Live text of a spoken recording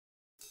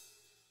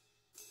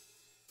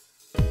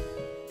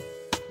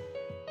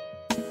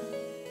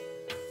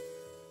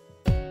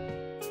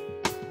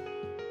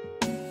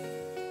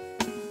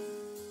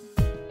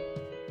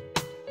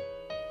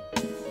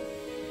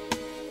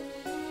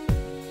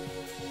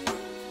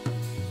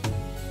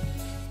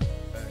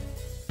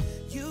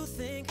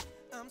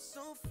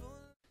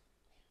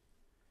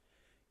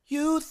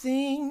You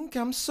think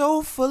I'm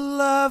so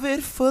full of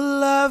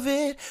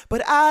it,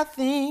 but I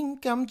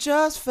think I'm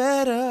just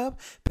fed up,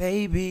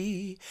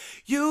 baby.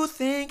 You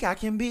think I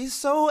can be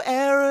so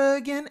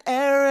arrogant,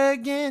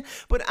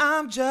 but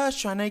I'm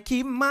just trying to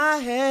keep my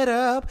head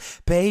up,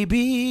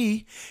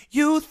 baby.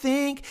 You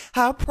think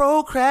I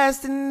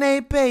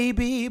procrastinate,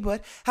 baby,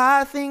 but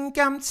I think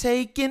I'm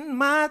taking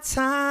my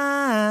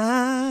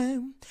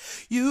time.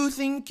 You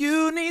think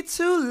you need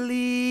to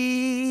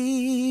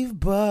leave,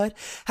 but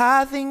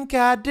I think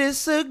I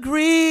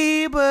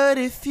disagree. But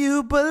if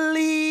you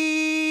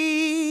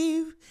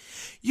believe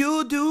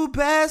you'll do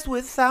best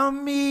without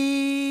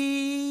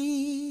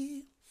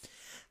me,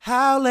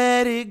 I'll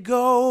let it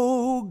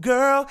go,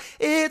 girl,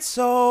 it's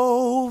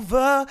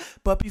over.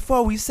 But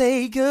before we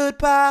say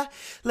goodbye,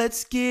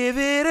 let's give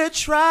it a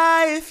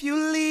try. If you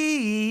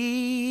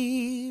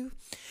leave,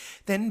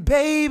 then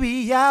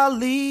baby, I'll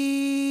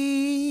leave.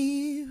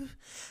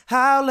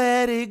 I'll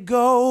let it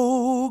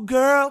go,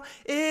 girl,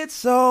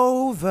 it's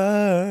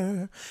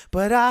over.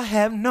 But I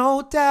have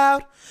no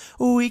doubt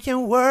we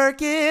can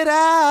work it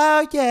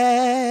out,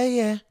 yeah,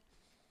 yeah.